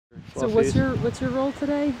So what's your role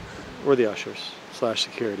today? We're the ushers /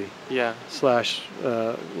 security. Yeah. /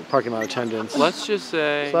 parking lot attendants. Let's just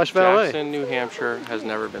say valet. Jackson, New Hampshire has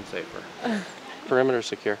never been safer. Perimeter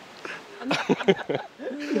secure.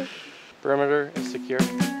 Perimeter is secure.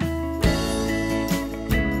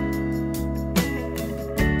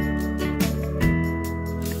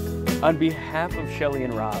 On behalf of Shelley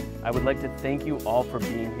and Rob, I would like to thank you all for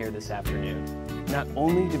being here this afternoon. Not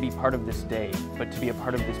only to be part of this day, but to be a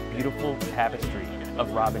part of this beautiful tapestry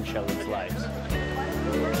of Rob and Shelley's lives.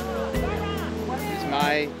 It's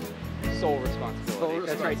my sole responsibility.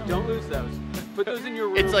 That's right, don't lose those. Put those in your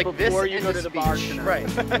room It's like before this you go to the speech. bar tonight.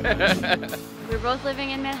 Right. We were both living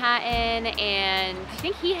in Manhattan, and I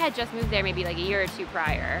think he had just moved there maybe like a year or two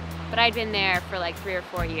prior, but I'd been there for like 3 or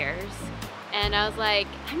 4 years. And I was like,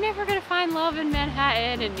 I'm never gonna find love in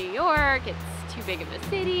Manhattan and New York. It's too big of a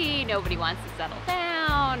city. Nobody wants to settle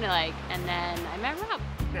down. Like, and then I met Rob.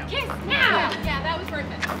 Kiss now! Yeah, that was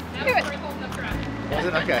perfect. That was worth holding up track. Is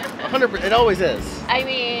it? Okay. 100%. It always is. I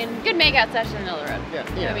mean, good makeout session in the middle of the road.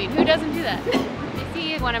 Yeah. I mean, who doesn't do that?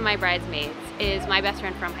 Missy, one of my bridesmaids, is my best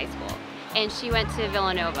friend from high school. And she went to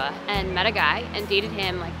Villanova and met a guy and dated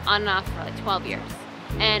him like on and off for like 12 years.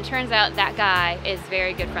 And turns out that guy is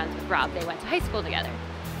very good friends with Rob. They went to high school together.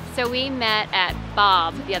 So we met at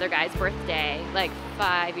Bob, the other guy's birthday, like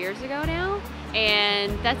 5 years ago now.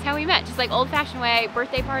 And that's how we met, just like old-fashioned way,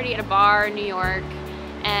 birthday party at a bar in New York.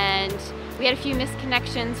 And we had a few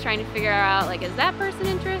misconnections trying to figure out, like, is that person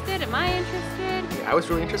interested? Am I interested? Yeah, I was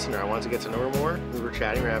really interested in her. I wanted to get to know her more. We were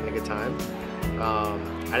chatting, we were having a good time.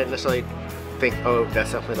 I didn't necessarily think, oh,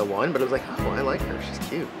 that's definitely the one, but it was like, oh, I like her. She's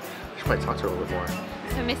cute. I should probably talk to her a little bit more.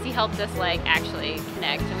 So Missy helped us like actually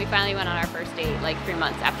connect, and we finally went on our first date like 3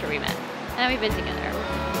 months after we met. And then we've been together.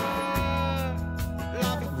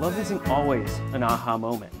 Love isn't always an aha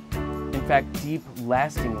moment. In fact, deep,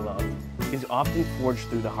 lasting love is often forged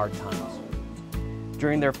through the hard times.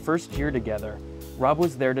 During their first year together, Rob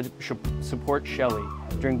was there to support Shelley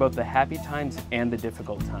during both the happy times and the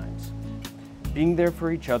difficult times. Being there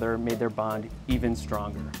for each other made their bond even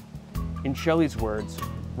stronger. In Shelley's words,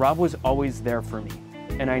 Rob was always there for me,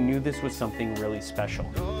 and I knew this was something really special.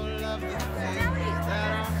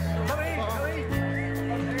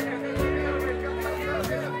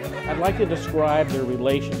 I'd like to describe their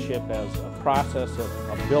relationship as a process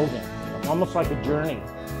of building, almost like a journey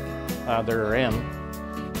they're in.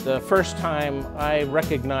 The first time I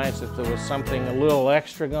recognized that there was something a little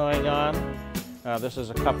extra going on, this is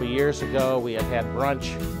a couple years ago. We had brunch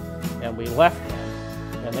and we left them,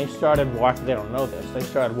 and they started walking, they don't know this, they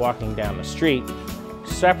started walking down the street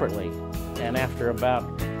separately, and after about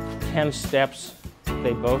 10 steps,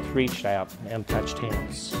 they both reached out and touched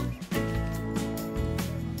hands.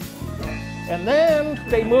 And then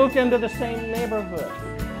they moved into the same neighborhood.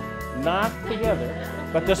 Not together,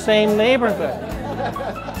 but the same neighborhood.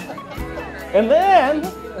 And then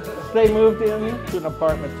they moved into an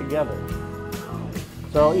apartment together.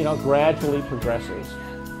 So, you know, gradually progresses.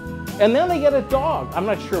 And then they get a dog. I'm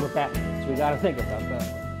not sure what that means. We gotta think about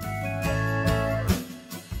that.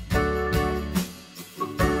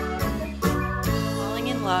 Falling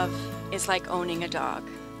in Love is Like Owning a Dog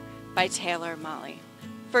by Taylor Molly.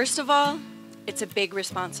 First of all, it's a big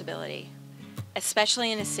responsibility,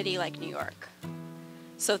 especially in a city like New York.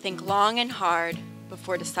 So think long and hard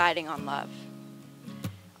before deciding on love.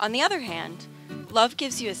 On the other hand, love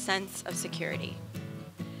gives you a sense of security.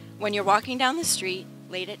 When you're walking down the street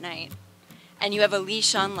late at night and you have a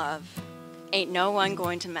leash on love, ain't no one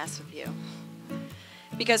going to mess with you.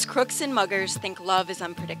 Because crooks and muggers think love is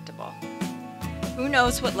unpredictable. Who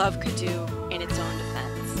knows what love could do in its own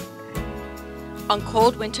defense? On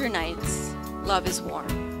cold winter nights, love is warm.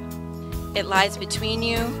 It lies between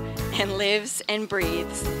you and lives and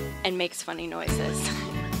breathes and makes funny noises.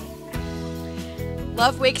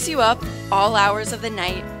 Love wakes you up all hours of the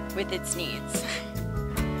night with its needs.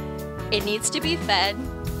 It needs to be fed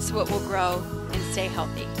so it will grow and stay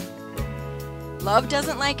healthy. Love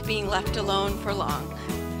doesn't like being left alone for long,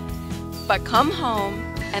 but come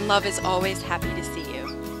home and love is always happy to see you.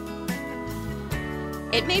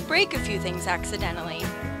 It may break a few things accidentally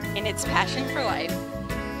in its passion for life,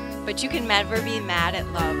 but you can never be mad at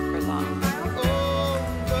love for long.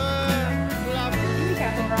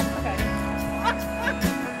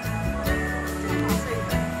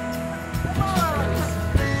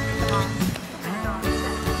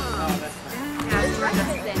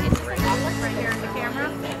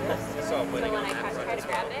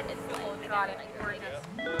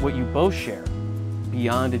 What you both share,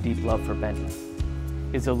 beyond a deep love for Benny,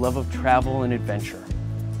 is a love of travel and adventure,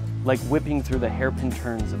 like whipping through the hairpin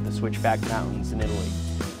turns of the Switchback Mountains in Italy,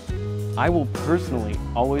 I will personally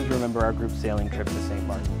always remember our group sailing trip to St.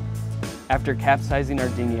 Martin. After capsizing our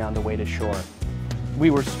dinghy on the way to shore, we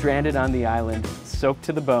were stranded on the island, soaked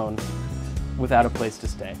to the bone, without a place to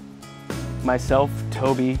stay. Myself,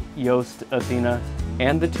 Toby, Yost, Athena,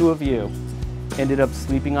 and the two of you ended up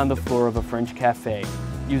sleeping on the floor of a French cafe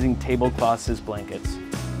using tablecloths as blankets.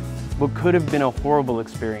 What could have been a horrible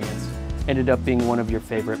experience ended up being one of your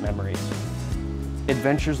favorite memories.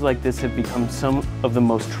 Adventures like this have become some of the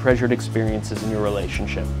most treasured experiences in your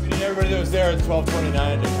relationship. We need everybody that was there at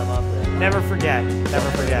 12:29 to come up here. Never forget,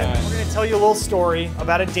 never forget. We're gonna tell you a little story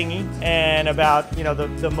about a dinghy and about, you know,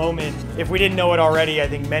 the moment. If we didn't know it already, I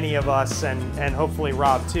think many of us, and hopefully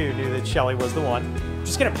Rob too, knew that Shelley was the one.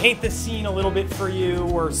 Just gonna paint the scene a little bit for you.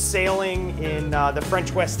 We're sailing in the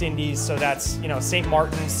French West Indies, so that's, you know, St.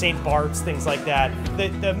 Martin, St. Bart's, things like that.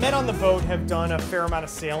 The men on the boat have done a fair amount of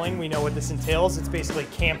sailing. We know what this entails. It's basically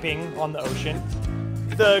camping on the ocean.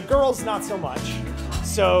 The girls, not so much.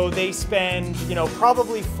 So they spend, you know,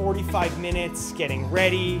 probably 45 minutes getting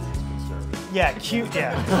ready. Yeah, cute,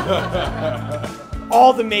 yeah.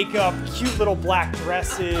 All the makeup, cute little black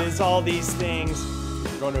dresses, all these things.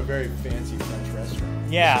 Going to a very fancy French restaurant.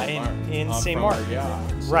 Yeah, in St. Martin. Yeah,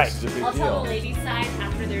 so right. This is a big I'll deal. tell the ladies' side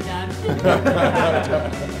after they're done.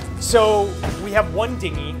 So we have one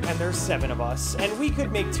dinghy, and there's 7 of us, and we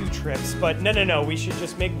could make 2 trips, but no, we should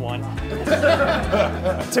just make 1.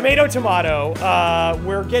 Tomato, tomato.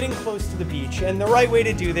 We're getting close to the beach, and the right way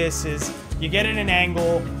to do this is you get at an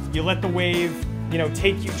angle, you let the wave, you know,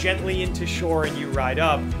 take you gently into shore, and you ride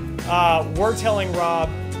up. We're telling Rob,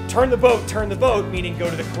 turn the boat, meaning go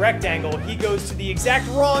to the correct angle. He goes to the exact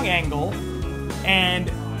wrong angle,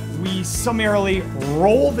 and we summarily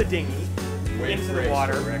roll the dinghy into the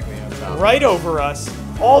water, right over us.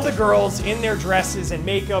 All the girls in their dresses and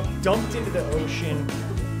makeup dumped into the ocean,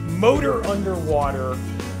 motor underwater,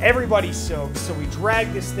 everybody soaked, so we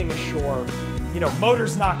drag this thing ashore. You know,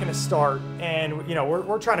 motor's not gonna start, and you know,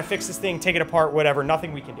 we're trying to fix this thing, take it apart, whatever,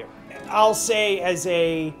 nothing we can do. I'll say as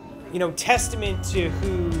a, you know, testament to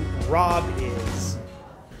who Rob is,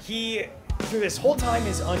 he, through this whole time,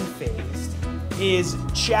 is unfazed, is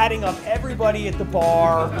chatting up everybody at the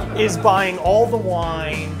bar, is buying all the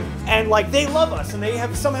wine, and like, they love us, and they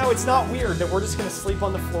have, somehow it's not weird that we're just gonna sleep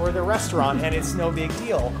on the floor of their restaurant, and it's no big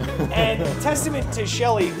deal. And testament to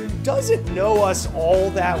Shelley, who doesn't know us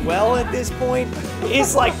all that well at this point,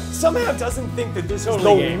 is like, somehow doesn't think that this is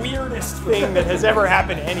the weirdest thing that has ever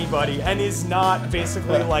happened to anybody, and is not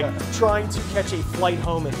basically like trying to catch a flight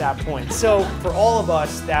home at that point. So for all of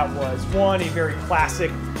us, that was one, a very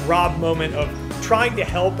classic Rob moment of trying to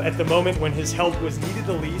help at the moment when his help was needed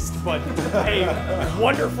the least, but a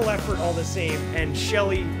wonderful effort all the same. And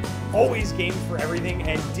Shelley always game for everything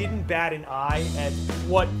and didn't bat an eye at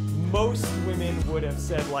what most women would have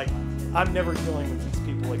said, like, I'm never dealing with these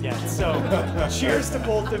people again. So cheers to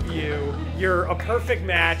both of you. You're a perfect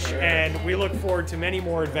match, and we look forward to many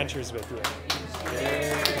more adventures with you.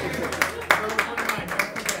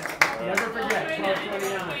 Never forget,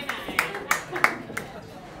 12:29.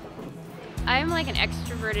 I'm like an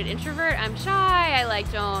extroverted introvert. I'm shy. I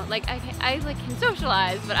like don't like I like can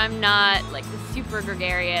socialize, but I'm not like the super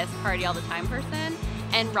gregarious party all the time person.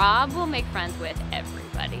 And Rob will make friends with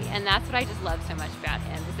everybody, and that's what I just love so much about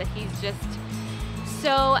him, is that he's just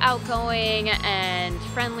so outgoing and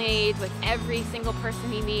friendly with every single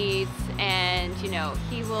person he meets. And you know,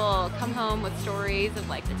 he will come home with stories of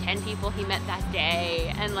like the 10 people he met that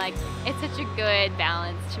day, and like it's such a good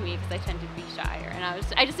balance to me because I tend to be shyer, and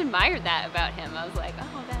I just admired that about him. I was like,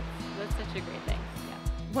 oh, that's such a great thing. Yeah.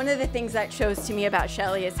 One of the things that shows to me about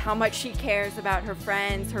Shelley is how much she cares about her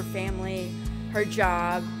friends, her family, her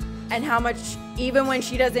job, and how much, even when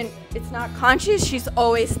she doesn't, it's not conscious, she's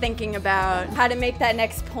always thinking about how to make that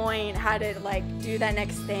next point, how to like do that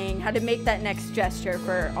next thing, how to make that next gesture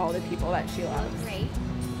for all the people that she loves. Great.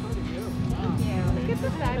 Thank you. Look at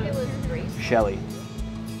the fabulous grace. Shelley,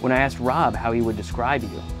 when I asked Rob how he would describe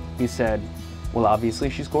you, he said, well, obviously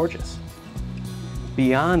she's gorgeous.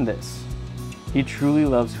 Beyond this, he truly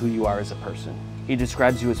loves who you are as a person. He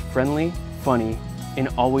describes you as friendly, funny, and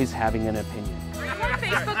always having an opinion. I'm on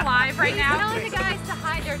Facebook Live right now. Telling the guys to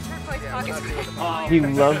hide their turquoise pockets. He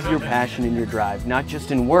loves your passion and your drive, not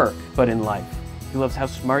just in work, but in life. He loves how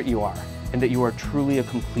smart you are, and that you are truly a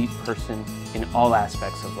complete person in all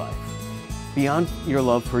aspects of life. Beyond your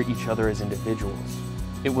love for each other as individuals,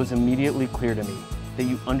 it was immediately clear to me that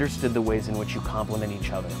you understood the ways in which you complement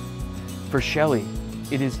each other. For Shelley,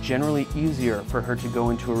 it is generally easier for her to go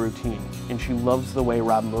into a routine, and she loves the way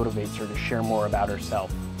Rob motivates her to share more about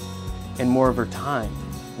herself and more of her time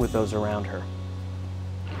with those around her.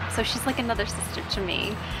 So she's like another sister to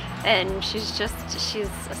me. And she's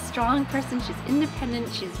a strong person, she's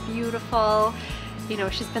independent, she's beautiful. You know,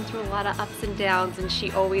 she's been through a lot of ups and downs, and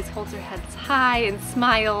she always holds her head high and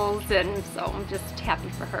smiles, and so I'm just happy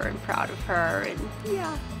for her and proud of her, and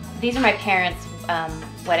yeah. These are my parents'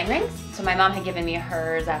 wedding rings. So my mom had given me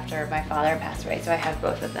hers after my father passed away, so I have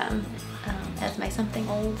both of them as my something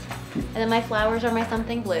old. And then my flowers are my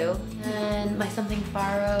something blue, and my something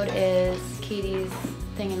borrowed is Katie's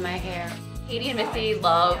thing in my hair. Katie and Missy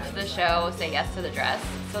loved the show Say Yes to the Dress,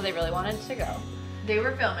 so they really wanted to go. They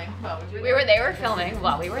were filming while we were They were filming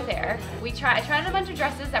while we were there. I tried a bunch of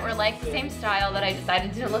dresses that were like the same style that I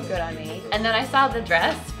decided didn't look good on me. And then I saw the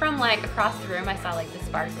dress from like across the room. I saw like the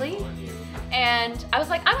sparkly. And I was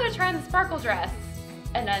like, I'm gonna try on the sparkle dress.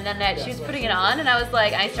 And then she was putting it on, and I was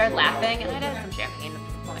like, I started laughing, and I had some champagne at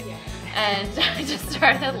this point. And I just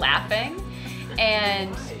started laughing.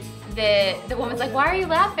 And the woman's like, why are you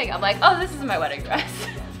laughing? I'm like, oh, this is my wedding dress.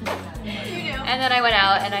 And then I went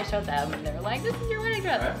out and I showed them, and they were like, this is your wedding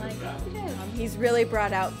dress. I'm like, yes, it is. He's really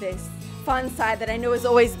brought out this fun side that I know has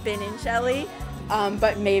always been in Shelly,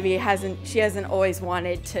 but maybe she hasn't always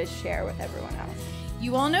wanted to share with everyone else.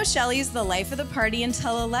 You all know Shelly's the life of the party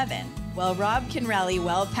until 11. Well, Rob can rally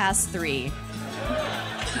well past 3.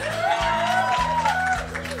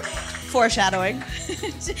 Foreshadowing.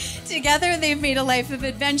 Together, they've made a life of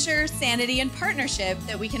adventure, sanity, and partnership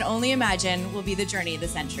that we can only imagine will be the journey of the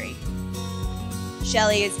century.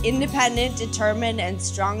 Shelly is independent, determined, and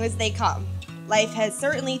strong as they come. Life has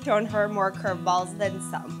certainly thrown her more curveballs than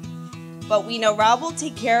some. But we know Rob will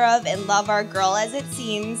take care of and love our girl as it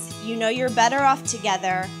seems. You know you're better off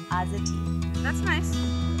together as a team. That's nice.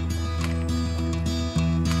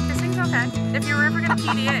 Kissing's okay. If you were ever gonna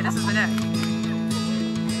PDA, this is the day.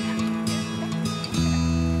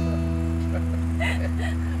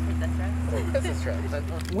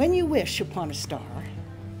 When you wish upon a star,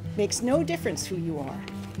 makes no difference who you are.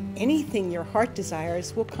 Anything your heart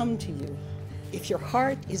desires will come to you. If your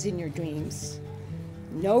heart is in your dreams,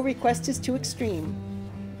 no request is too extreme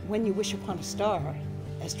when you wish upon a star,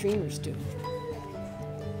 as dreamers do.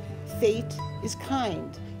 Fate is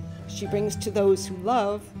kind. She brings to those who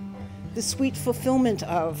love the sweet fulfillment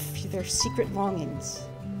of their secret longings.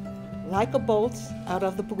 Like a bolt out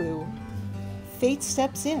of the blue, fate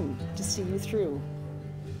steps in to see you through.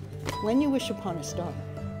 When you wish upon a star,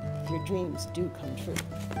 your dreams do come true.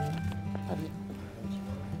 Love you.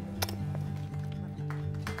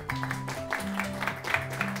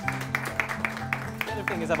 The other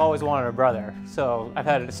thing is I've always wanted a brother. So I've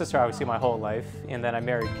had a sister obviously my whole life, and then I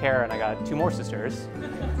married Kara and I got 2 more sisters.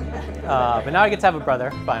 But now I get to have a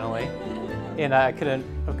brother, finally. And I couldn't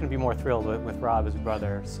be more thrilled with Rob as a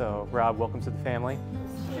brother. So Rob, welcome to the family.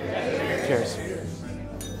 Cheers.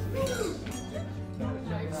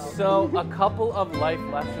 So a couple of life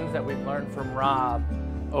lessons that we've learned from Rob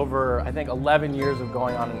over, I think, 11 years of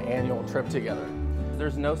going on an annual trip together.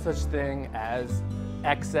 There's no such thing as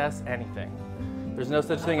excess anything. There's no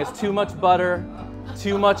such thing as too much butter,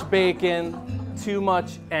 too much bacon, too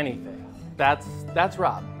much anything. That's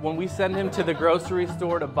Rob. When we send him to the grocery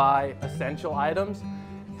store to buy essential items,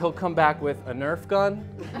 he'll come back with a Nerf gun,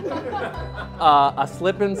 a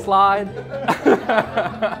slip and slide,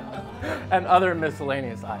 and other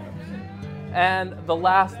miscellaneous items. And the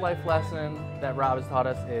last life lesson that Rob has taught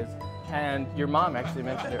us is, and your mom actually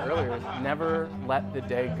mentioned it earlier, is never let the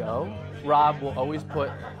day go. Rob will always put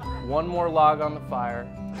one more log on the fire.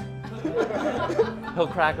 He'll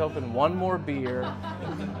crack open one more beer.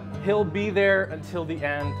 He'll be there until the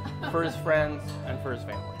end for his friends and for his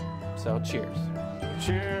family. So cheers.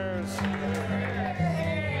 Cheers.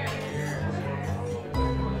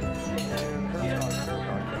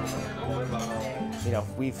 You know,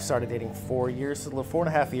 we've started dating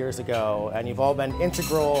 4.5 years ago, and you've all been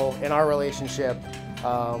integral in our relationship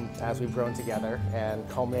as we've grown together, and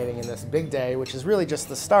culminating in this big day, which is really just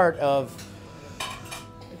the start of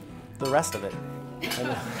the rest of it.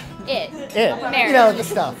 Marriage. You know, the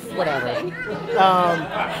stuff, whatever.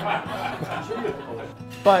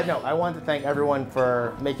 But no, I want to thank everyone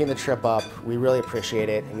for making the trip up. We really appreciate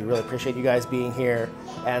it, and we really appreciate you guys being here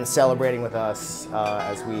and celebrating with us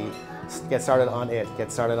as we get started on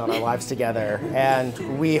our lives together.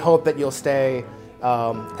 And we hope that you'll stay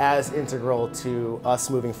as integral to us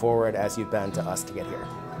moving forward as you've been to us to get here.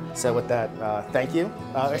 So with that, thank you.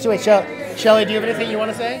 Actually, wait, Shelly, do you have anything you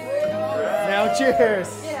want to say? No, cheers.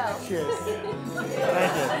 Yeah. Cheers.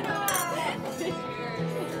 Thank you.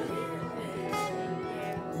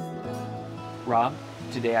 Rob,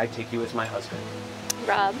 today I take you as my husband.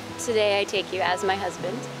 Rob, today I take you as my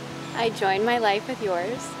husband. I join my life with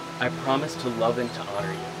yours. I promise to love and to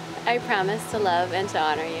honor you. I promise to love and to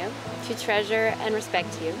honor you, to treasure and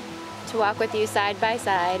respect you, to walk with you side by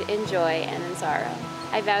side in joy and in sorrow.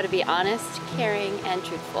 I vow to be honest, caring, and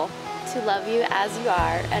truthful, to love you as you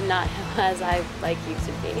are and not as I like you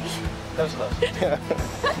to be. That was close.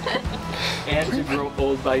 And to grow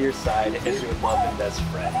old by your side as your love and best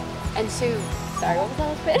friend. And to, sorry, what was that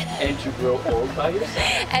last bit? And to grow old by your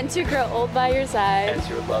side. And to grow old by your side. As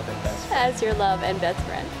your love and best friend. As your love and best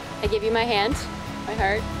friend. I give you my hand, my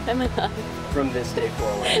heart, and my love. From this day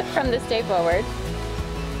forward. From this day forward.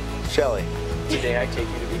 Shelley. Today I take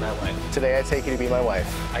you to be my wife. Today I take you to be my wife.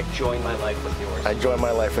 I join my life with yours. I join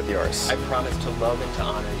my life with yours. I promise to love and to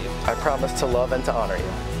honor you. I promise to love and to honor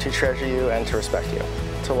you, to treasure you and to respect you,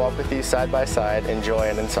 to walk with you side by side in joy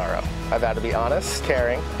and in sorrow. I vow to be honest,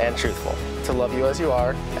 caring, and truthful, to love you as you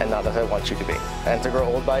are and not as I want you to be, and to grow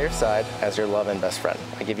old by your side as your love and best friend.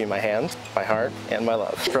 I give you my hand, my heart, and my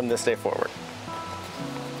love from this day forward.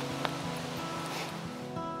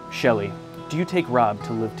 Shelley, do you take Rob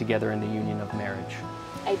to live together in the union of marriage?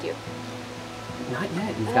 I do. Not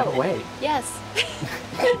yet, you've got to wait. Yes.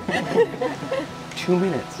 2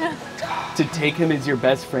 minutes. To take him as your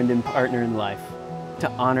best friend and partner in life.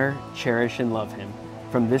 To honor, cherish, and love him.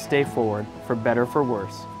 From this day forward, for better, for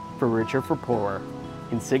worse, for richer, for poorer,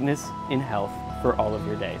 in sickness, in health, for all of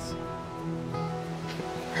your days.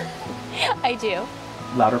 I do.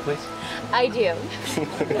 Louder, please. I do.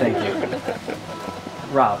 Thank you.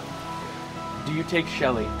 Rob, do you take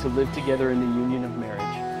Shelley to live together in the union of marriage?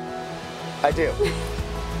 I do.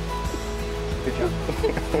 Good job.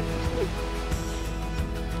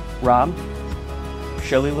 Rob,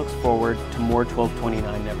 Shelley looks forward to more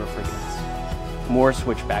 1229 Never Forgets, more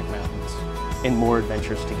Switchback Mountains, and more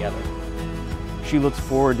adventures together. She looks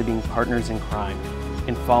forward to being partners in crime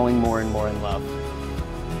and falling more and more in love.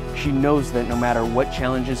 She knows that no matter what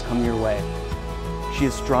challenges come your way, she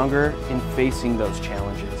is stronger in facing those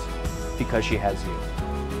challenges because she has you.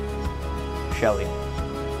 Shelley,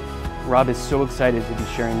 Rob is so excited to be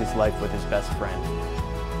sharing his life with his best friend.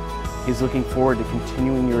 He's looking forward to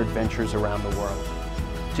continuing your adventures around the world,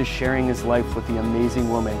 to sharing his life with the amazing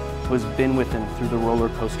woman who has been with him through the roller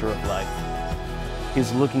coaster of life.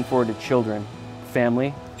 He's looking forward to children,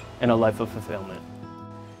 family, and a life of fulfillment.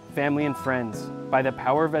 Family and friends, by the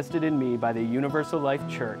power vested in me by the Universal Life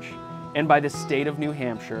Church and by the state of New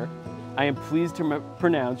Hampshire, I am pleased to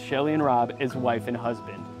pronounce Shelley and Rob as wife and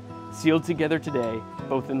husband, sealed together today,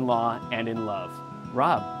 both in law and in love.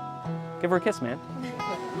 Rob, give her a kiss, man.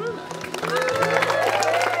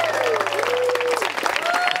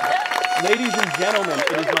 Ladies and gentlemen,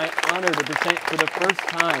 it is my honor to present for the first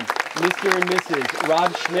time Mr. and Mrs.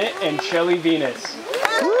 Rob Schmidt and Shelley Venus.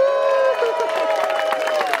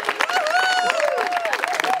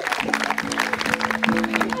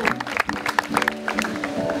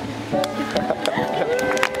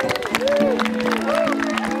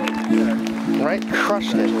 Right?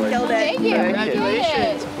 Crushed it. Killed it. Thank you.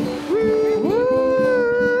 Congratulations.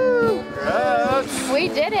 We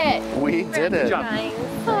did it. We did it. Nice.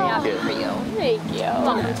 Happy for you. Thank you.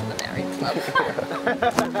 Welcome to the married club.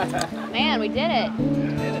 Man, we did it.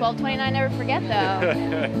 1229 Never Forget, though.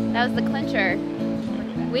 That was the clincher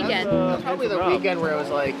weekend. Probably the weekend where it was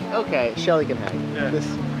like, okay, Shelley can hang. Yeah.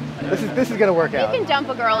 This is gonna work out. You can dump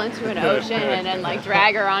a girl into an ocean and then like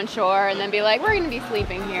drag her on shore and then be like, we're gonna be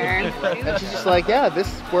sleeping here. And she's just like, yeah,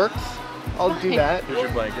 this works. I'll do that. Here's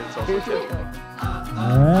your blanket. It's also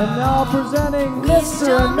And now presenting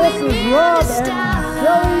Mr. and Mrs. Rob and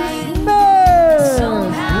Shelley Smith.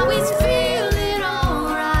 Somehow it's feeling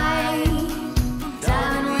alright.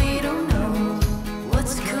 Darling, we don't know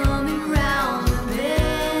what's coming round the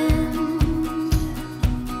bend.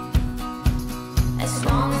 As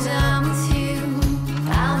long as I'm with you,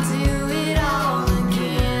 I'll do it all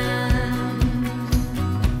again.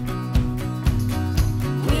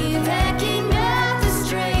 We're backing up the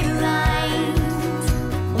straight lines.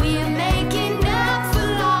 We're making up for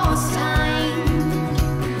lost time.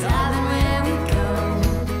 Darling, where we go,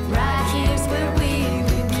 right here's where we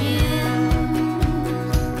begin.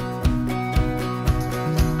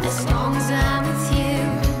 As long as I'm with you,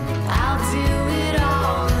 I'll do it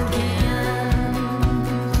all again.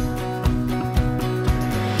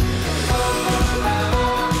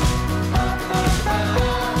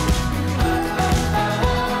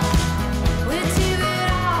 We'll do it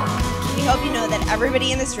all. We hope you know that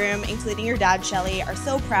everybody in this room, including your dad, Shelley, are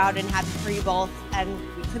so proud and happy for you both, and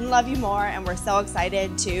we couldn't love you more, and we're so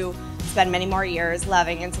excited to spend many more years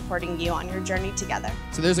loving and supporting you on your journey together.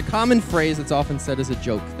 So there's a common phrase that's often said as a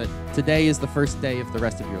joke, that today is the first day of the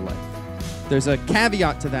rest of your life. There's a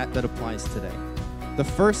caveat to that applies today.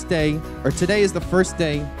 the first day, or today is the first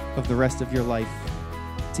day of the rest of your life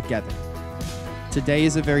together. Today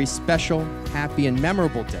is a very special, happy, and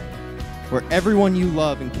memorable day where everyone you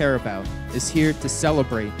love and care about is here to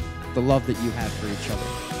celebrate the love that you have for each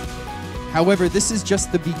other. However, this is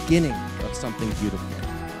just the beginning of something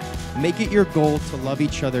beautiful. Make it your goal to love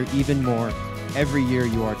each other even more every year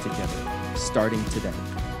you are together, starting today.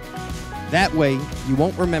 That way, you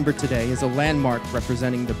won't remember today as a landmark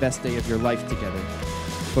representing the best day of your life together,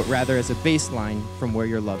 but rather as a baseline from where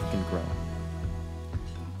your love can grow.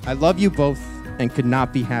 I love you both and could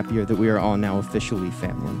not be happier that we are all now officially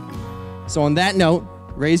family. So on that note,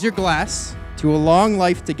 raise your glass to a long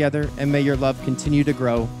life together, and may your love continue to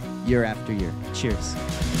grow year after year. Cheers.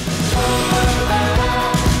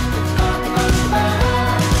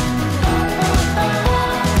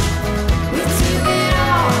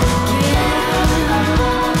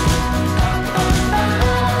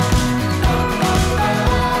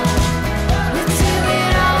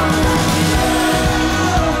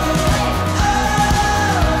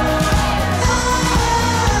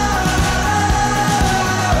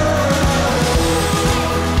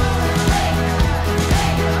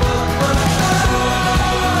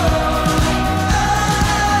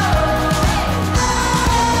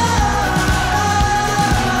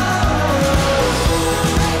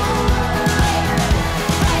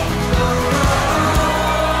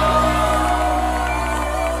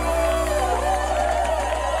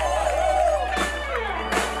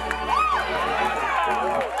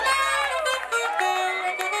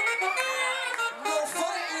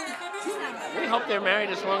 We hope they're married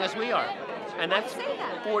as long as we are. And that's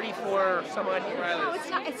 44 some odd years. No, it's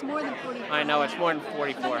not. It's more than 40. I know, it's more than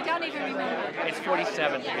 44. I don't even remember. It's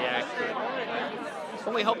 47 to be accurate.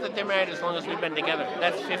 But we hope that they're married as long as we've been together.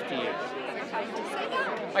 That's 50 years. Did you say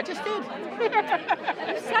that? I just did.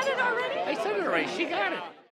 You said it already? I said it already. She got it.